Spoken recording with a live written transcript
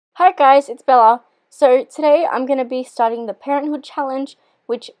Hi guys, it's Bella. So today I'm going to be starting the Parenthood challenge,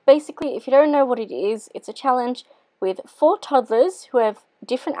 which basically, if you don't know what it is, it's a challenge with 4 toddlers who have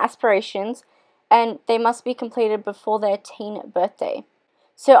different aspirations and they must be completed before their teen birthday.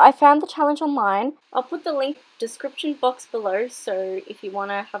 So I found the challenge online. I'll put the link description box below, so if you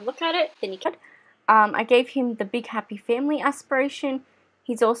want to have a look at it, then you can. I gave him the big happy family aspiration.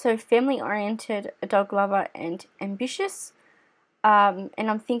 He's also family oriented, a dog lover and ambitious. And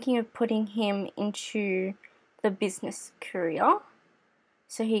I'm thinking of putting him into the business career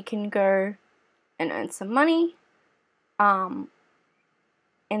so he can go and earn some money. And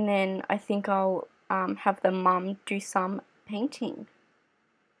then I think I'll have the mum do some painting.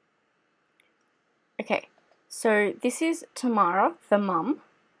 Okay, so this is Tamara, the mum.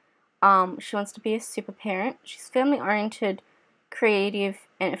 She wants to be a super parent. She's family oriented, creative,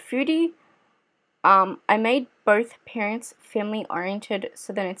 and a foodie. I made both parents family oriented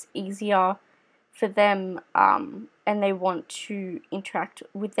so then it's easier for them and they want to interact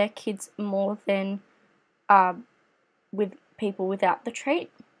with their kids more than with people without the trait.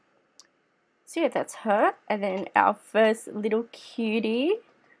 So yeah, that's her. And then our first little cutie,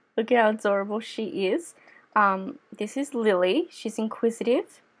 look at how adorable she is. This is Lily. She's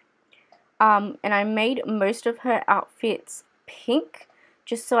inquisitive. And I made most of her outfits pink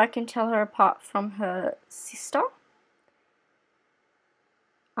just so I can tell her apart from her sister.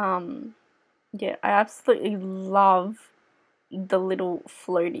 Yeah, I absolutely love the little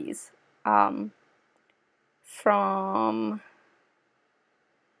floaties from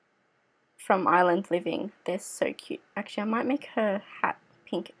Island Living. They're so cute. Actually, I might make her hat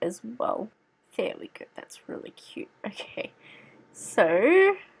pink as well. There we go. That's really cute. Okay,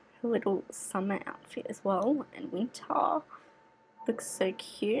 so her little summer outfit as well, and winter looks so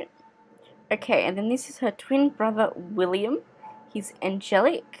cute. Okay, and then this is her twin brother William. He's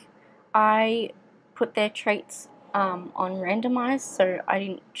angelic. I put their traits on randomized, so I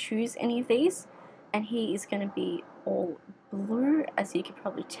didn't choose any of these. And he is going to be all blue, as you can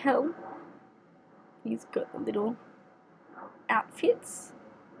probably tell. He's got the little outfits.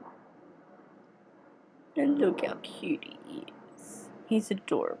 And look how cute he is. He's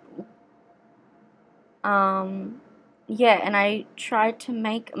adorable. Yeah, and I tried to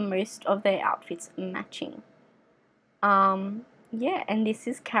make most of their outfits matching. Yeah, and this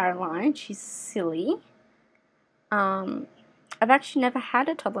is Caroline. She's silly. I've actually never had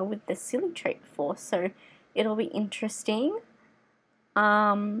a toddler with the silly trait before, so it'll be interesting.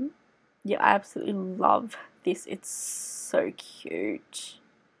 Yeah, I absolutely love this. It's so cute.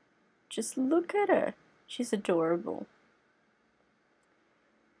 Just look at her. She's adorable.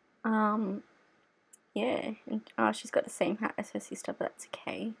 Yeah, and she's got the same hat as her sister, but that's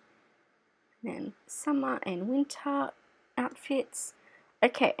okay. And then summer and winter outfits.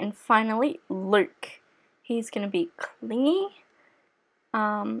 Okay, and finally, Luke. He's going to be clingy.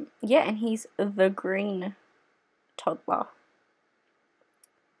 Yeah, and he's the green toddler.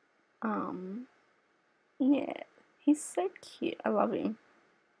 Yeah, he's so cute. I love him.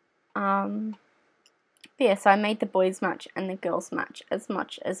 But yeah, so I made the boys match and the girls match as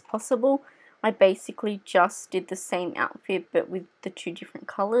much as possible. I basically just did the same outfit but with the 2 different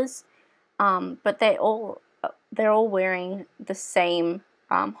colors. But they're all wearing the same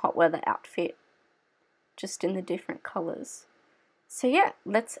hot weather outfit, just in the different colors. So yeah,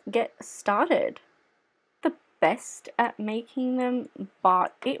 let's get started. The best at making them,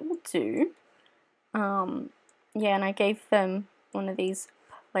 but it will do. Yeah, and I gave them one of these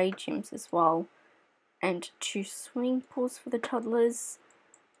play gyms as well, and 2 swimming pools for the toddlers,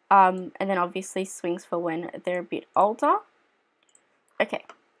 and then obviously swings for when they're a bit older. Okay,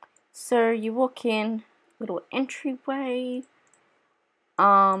 so you walk in, little entryway,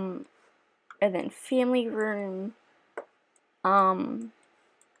 and then family room. Yeah,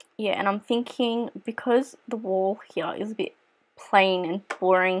 and I'm thinking because the wall here is a bit plain and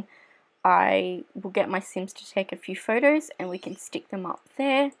boring, I will get my Sims to take a few photos and we can stick them up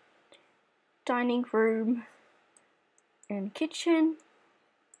there. Dining room and kitchen,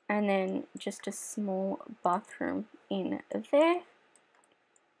 and then just a small bathroom in there.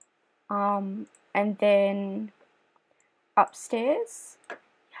 And then upstairs you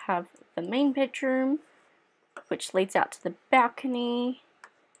have the main bedroom, which leads out to the balcony,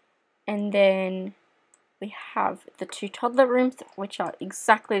 and then we have the 2 toddler rooms, which are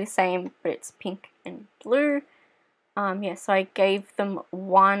exactly the same, but it's pink and blue. Yeah, so I gave them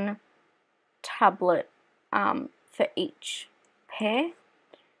 1 tablet for each pair.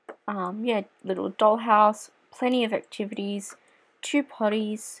 Yeah, little dollhouse, plenty of activities, 2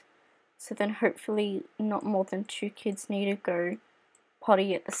 potties, so then hopefully not more than 2 kids need to go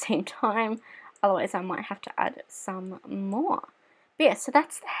potty at the same time. Otherwise, I might have to add some more. But yeah, so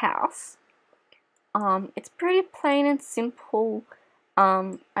that's the house. It's pretty plain and simple.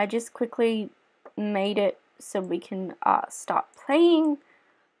 I just quickly made it so we can start playing.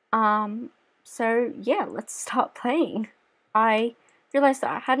 So yeah, let's start playing. I realized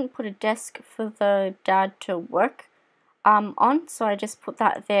that I hadn't put a desk for the dad to work on, so I just put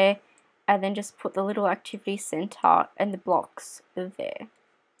that there, and then just put the little activity center and the blocks there.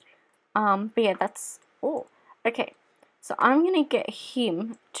 But yeah, that's all. Okay, so I'm gonna get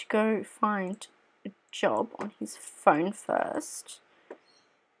him to go find a job on his phone first,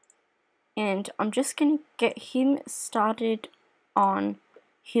 and I'm just gonna get him started on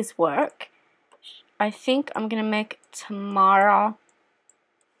his work. I think I'm gonna make Tamara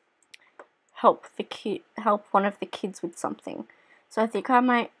help one of the kids with something. So I think I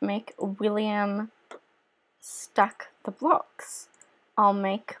might make William stack the blocks. I'll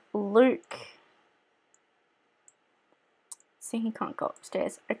make Luke. See, he can't go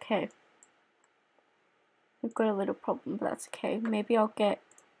upstairs. Okay. We've got a little problem, but that's okay. Maybe I'll get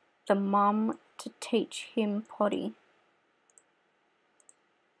the mum to teach him potty.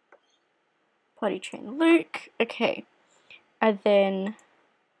 Potty train Luke. Okay. And then,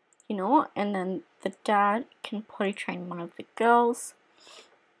 you know what? And then the dad can potty train one of the girls.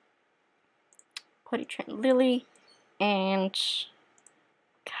 Potty train Lily. And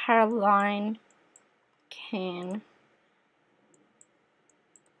Caroline can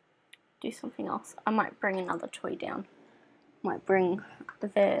do something else. I might bring another toy down. Might bring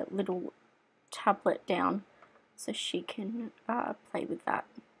their little tablet down so she can play with that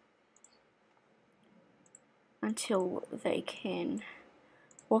until they can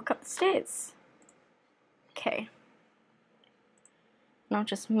walk up the stairs. Okay. And I'll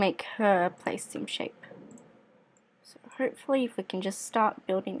just make her play sim shape. So hopefully if we can just start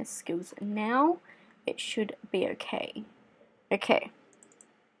building the skills now, it should be okay. Okay.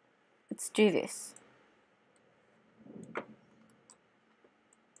 Let's do this.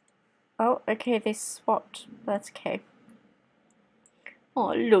 Oh, okay, they swapped. That's okay.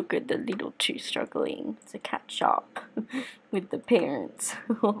 Oh, look at the little two struggling to catch up with the parents.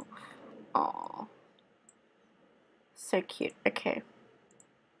 Oh, so cute. Okay.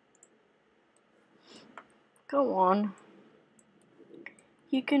 Go on.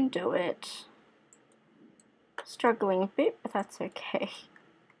 You can do it. Struggling a bit, but that's okay.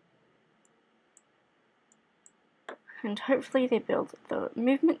 And hopefully they build the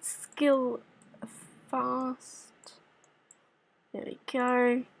movement skill fast. There we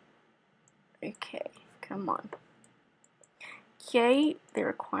go. Okay, come on. Yay, they're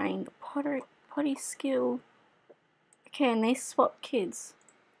acquiring the potty skill. Okay, and they swap kids.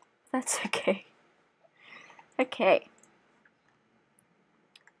 That's okay. Okay.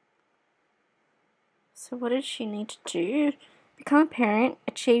 So what does she need to do? Become a parent,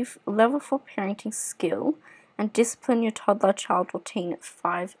 achieve level 4 parenting skill, and discipline your toddler, child, or teen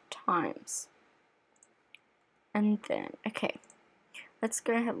 5 times. And then, okay. Let's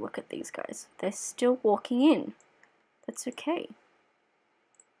go have a look at these guys. They're still walking in. That's okay.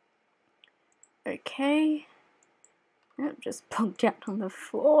 Okay. Yep, just plunk down on the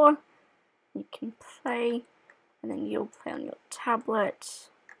floor. You can play, and then you'll play on your tablet.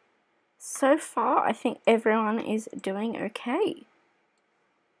 So far, I think everyone is doing okay.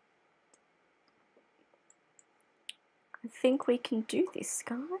 I think we can do this,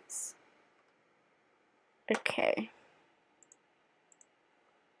 guys. Okay.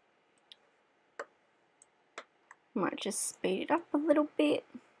 Might just speed it up a little bit.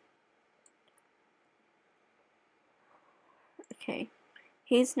 Okay.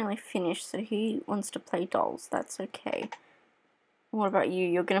 He's nearly finished, so he wants to play dolls. That's okay. What about you?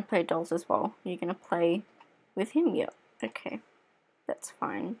 You're going to play dolls as well. You're going to play with him? Yep. Okay. That's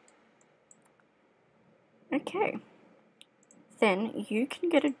fine. Okay. Then you can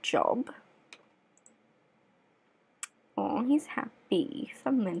get a job. Oh, he's happy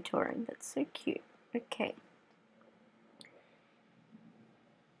for mentoring. That's so cute. Okay.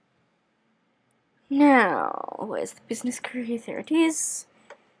 Now, where's the business career? There it is.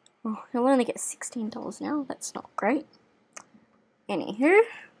 Oh, he'll only get $16 now. That's not great. Anywho,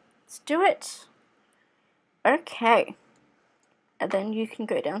 let's do it. Okay. And then you can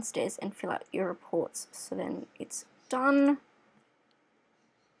go downstairs and fill out your reports. So then it's done.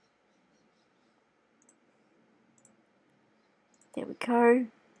 There we go.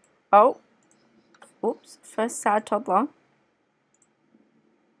 Oh. Oops. First sad toddler.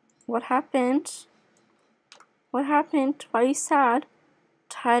 What happened? What happened? Why are you sad?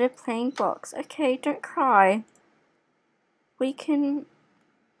 Tired of playing blocks. Okay, don't cry. We can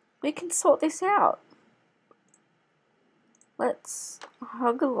We can sort this out. Let's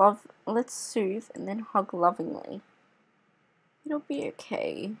let's soothe and then hug lovingly. It'll be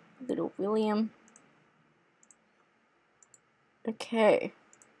okay, little William. Okay.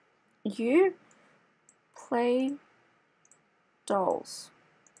 You play dolls.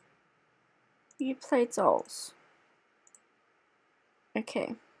 You play dolls.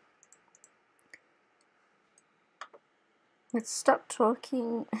 Okay. Let's stop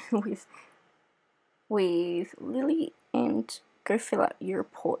talking with Lily and go fill out your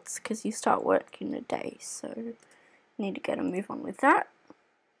reports because you start work in a day, so need to get a move on with that.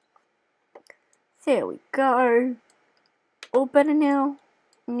 There we go. All better now.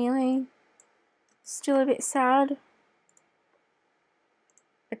 Nearly. Still a bit sad.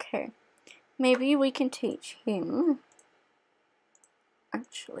 Okay. Maybe we can teach him.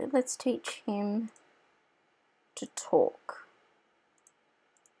 Actually, let's teach him to talk.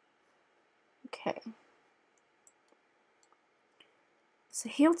 Okay. So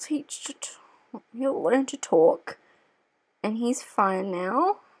he'll learn to talk, and he's fine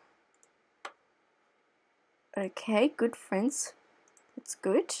now. Okay, good friends. That's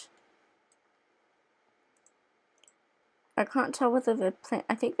good. I can't tell whether they're playing.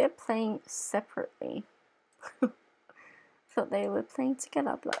 I think they're playing separately. Thought they were playing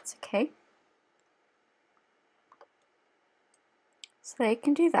together, but that's okay. So they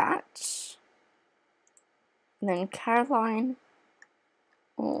can do that. And then Caroline.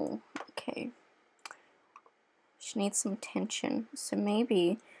 Oh, okay. She needs some attention. So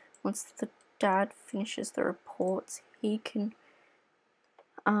maybe once the dad finishes the reports, he can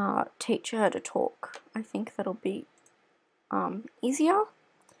teach her to talk. I think that'll be easier.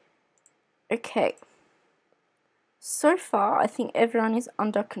 Okay. So far, I think everyone is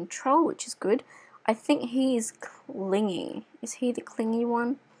under control, which is good. I think he is clingy. Is he the clingy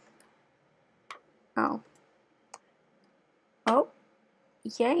one? Oh. Oh.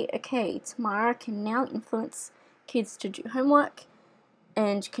 Yay. Okay. Tamara can now influence kids to do homework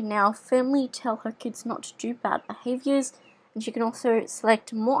and can now firmly tell her kids not to do bad behaviors. And she can also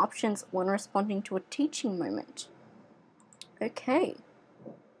select more options when responding to a teaching moment. Okay.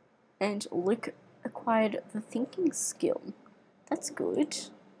 And Luke acquired the thinking skill. That's good.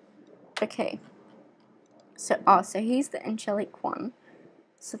 Okay. So he's the angelic one.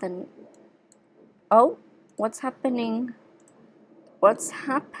 So then, oh, what's happening? What's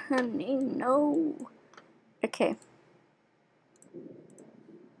happening? No. Okay.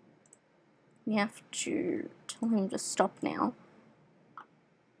 We have to tell him to stop now.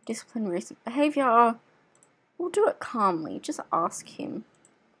 Discipline recent behavior. We'll do it calmly. Just ask him.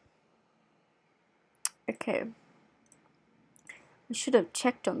 Okay. We should have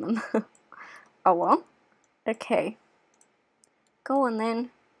checked on them. Oh well. Okay. Go on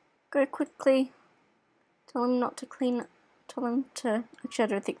then. Go quickly. Tell him not to clean. Tell him to. Actually, I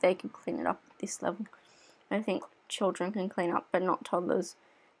don't think they can clean it up at this level. I think children can clean up, but not toddlers.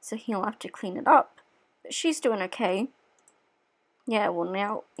 So he'll have to clean it up. But she's doing okay. Yeah, well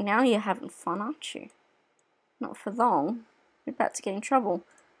now you're having fun, aren't you? Not for long. You're about to get in trouble.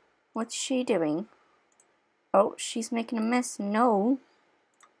 What's she doing? Oh, she's making a mess. No.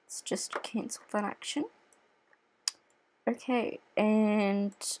 Let's just cancel that action. Okay,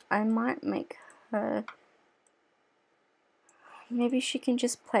 and I might make her... Maybe she can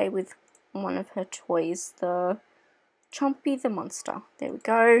just play with one of her toys, the Chompy the monster. There we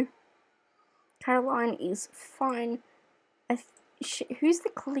go. Caroline is fine. Who's the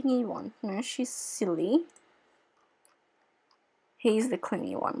clingy one? No, she's silly. He's the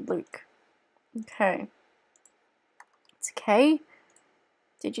clingy one, Luke. Okay. It's okay.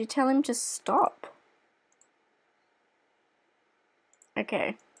 Did you tell him to stop?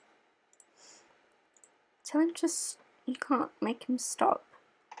 Okay. Tell him to... You can't make him stop.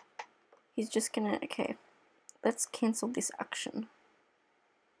 He's just gonna... Okay. Let's cancel this action.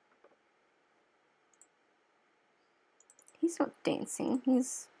 He's not dancing.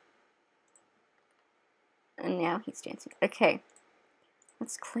 He's... And now he's dancing. Okay.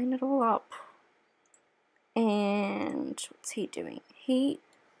 Let's clean it all up. And what's he doing? He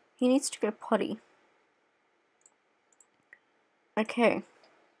needs to go potty. Okay.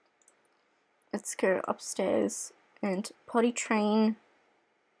 Let's go upstairs and potty train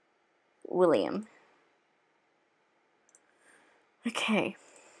William. Okay.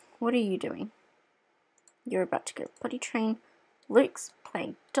 What are you doing? You're about to go potty train. Luke's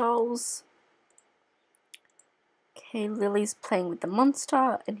playing dolls. Okay, Lily's playing with the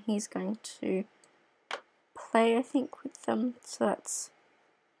monster, and he's going to play, I think, with them. So that's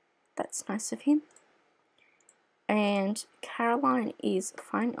nice of him. And Caroline is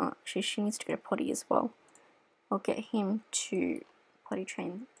fine. Oh, actually, she needs to go potty as well. I'll get him to potty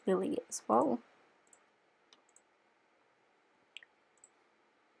train Lily as well.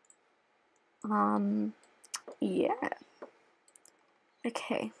 Yeah.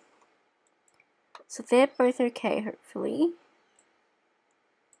 Okay. So they're both okay, hopefully.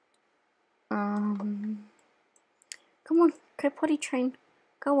 Come on, go potty train.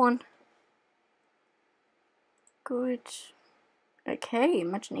 Go on. Good. Okay,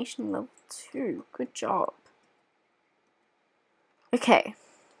 imagination level 2. Good job. Okay.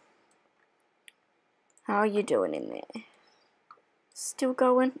 How are you doing in there? Still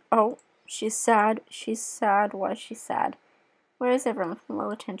going? Oh, she's sad. She's sad. Why is she sad? Where is everyone from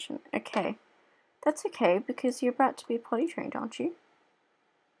low attention? Okay. That's okay, because you're about to be potty trained, aren't you?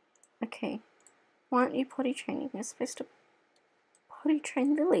 Okay. Why aren't you potty training? You're supposed to potty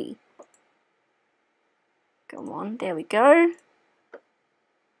train Lily. Come on, there we go.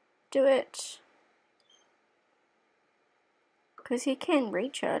 Do it. Because he can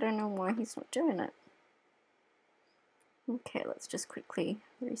reach her. I don't know why he's not doing it. Okay, let's just quickly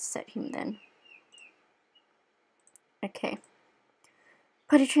reset him then. Okay.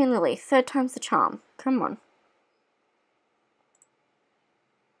 Potty train Lily. 3rd time's the charm. Come on.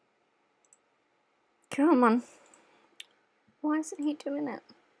 Come on. Why isn't he doing it?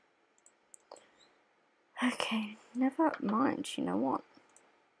 Okay, never mind. You know what?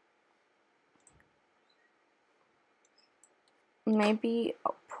 Maybe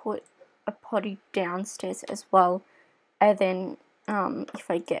I'll put a potty downstairs as well. And then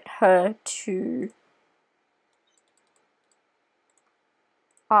if I get her to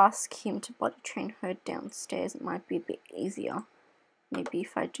ask him to potty train her downstairs, it might be a bit easier. Maybe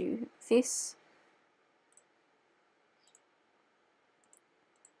if I do this.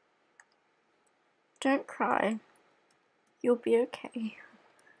 Don't cry. You'll be okay.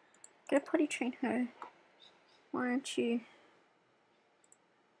 Go potty train her. Why aren't you?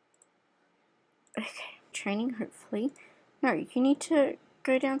 Okay, training hopefully. No, you need to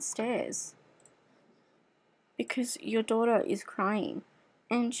go downstairs. Because your daughter is crying.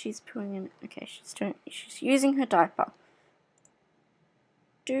 And she's pulling in. Okay, she's using her diaper.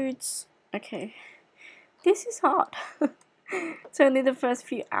 Dudes. Okay. This is hard. It's only the first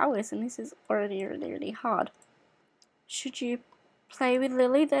few hours and this is already really hard. Should you play with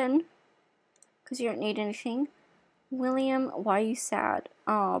Lily then? Because you don't need anything. William, why are you sad?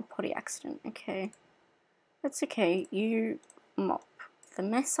 Oh, potty accident. Okay. That's okay. You mop the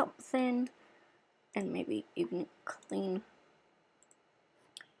mess up then. And maybe even clean.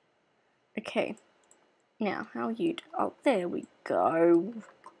 Okay. Now, how are you? Oh, there we go.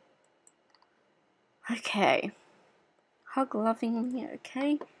 Okay. Hug lovingly,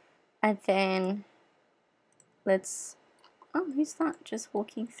 okay? And then let's... Oh, who's that? Just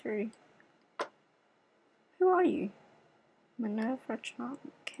walking through. Who are you? Minerva Charm.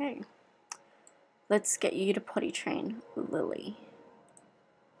 Okay. Let's get you to potty train Lily.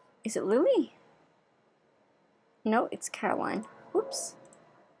 Is it Lily? No, it's Caroline. Whoops.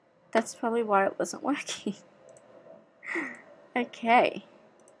 That's probably why it wasn't working. Okay.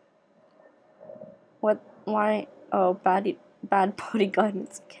 What? Why? Oh, bad potty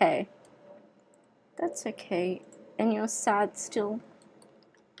guidance. Okay. That's okay. And you're sad still.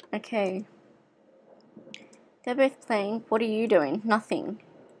 Okay. They're both playing. What are you doing? Nothing.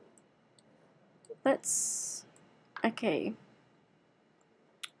 Let's... Okay.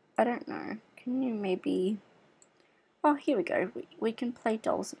 I don't know. Can you maybe... Oh, here we go. We can play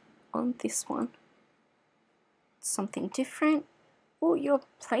dolls on this one. Something different. Oh, you're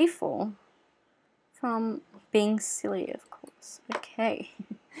playful. From being silly, of course. Okay.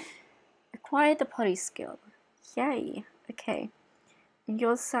 Acquire the potty skill. Yay. Okay. And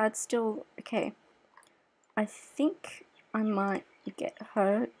your sad still... Okay. I think I might get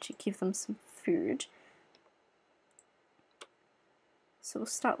her to give them some food. So we'll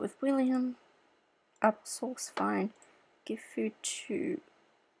start with William. Applesauce, fine. Give food to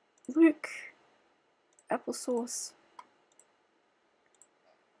Luke. Applesauce.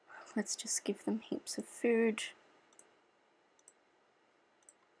 Let's just give them heaps of food.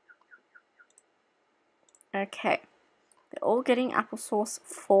 Okay. They're all getting applesauce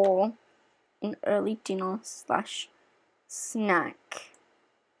for an early dinner / snack.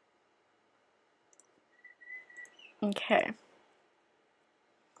 Okay.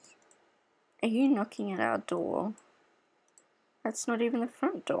 Are you knocking at our door? That's not even the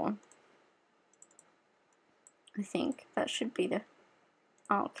front door. I think that should be the...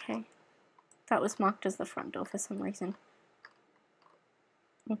 Oh, okay. That was marked as the front door for some reason.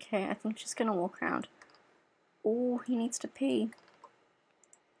 Okay, I think she's gonna walk around. Oh, he needs to pee.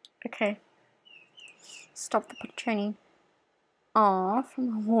 Okay. Stop the potty training. Aw,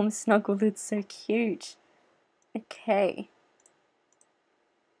 from a warm snuggle, that's so cute. Okay.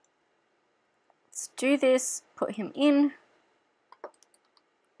 Let's do this. Put him in.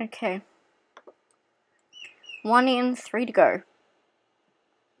 Okay. 1 in, 3 to go.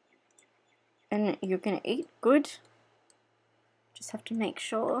 And you're gonna eat good. Just have to make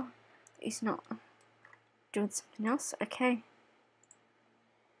sure he's not doing something else. Okay.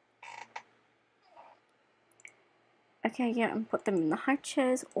 Okay, yeah, and put them in the high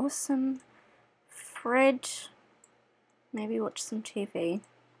chairs. Awesome. Fred, maybe watch some TV.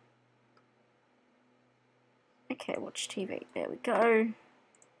 Okay, watch TV. There we go.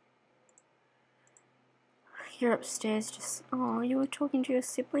 You're upstairs just... Oh, you were talking to your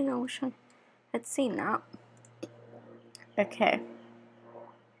sibling? I wish I had seen that. Okay.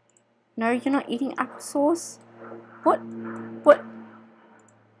 No, you're not eating applesauce. What? What?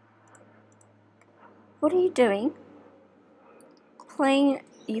 What are you doing? Playing...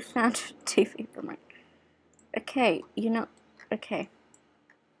 You found a TV remote. Okay, you're not... Okay.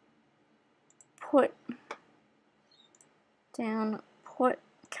 Put... Down. Put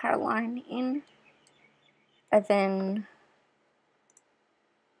Caroline in. And then...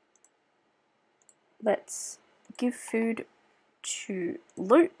 Let's give food to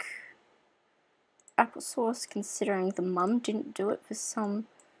Luke. Applesauce, considering the mum didn't do it for some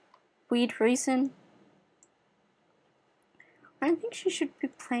weird reason. I don't think she should be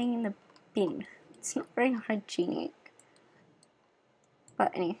playing in the bin. It's not very hygienic.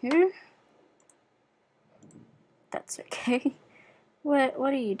 But anywho, that's okay. What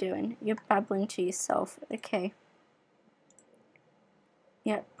are you doing? You're babbling to yourself. Okay.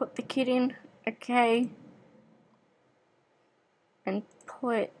 Yeah, put the kid in. Okay. And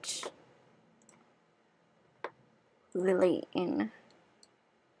put Lily in.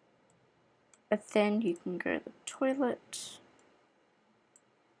 But then you can go to the toilet.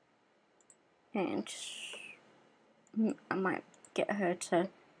 And I might get her to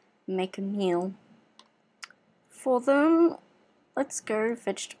make a meal for them. Let's go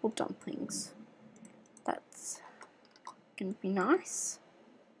vegetable dumplings. That's gonna be nice.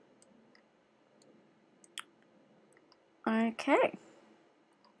 Okay.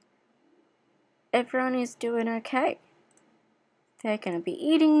 Everyone is doing okay. They're gonna be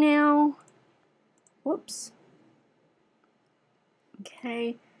eating now. Whoops.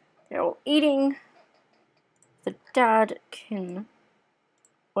 Okay. They're all eating. The dad can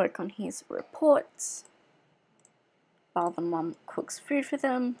work on his reports while the mum cooks food for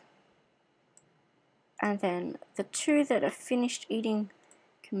them. And then the two that are finished eating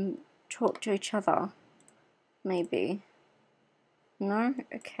can talk to each other. Maybe. No?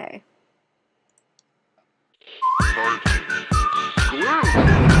 Okay.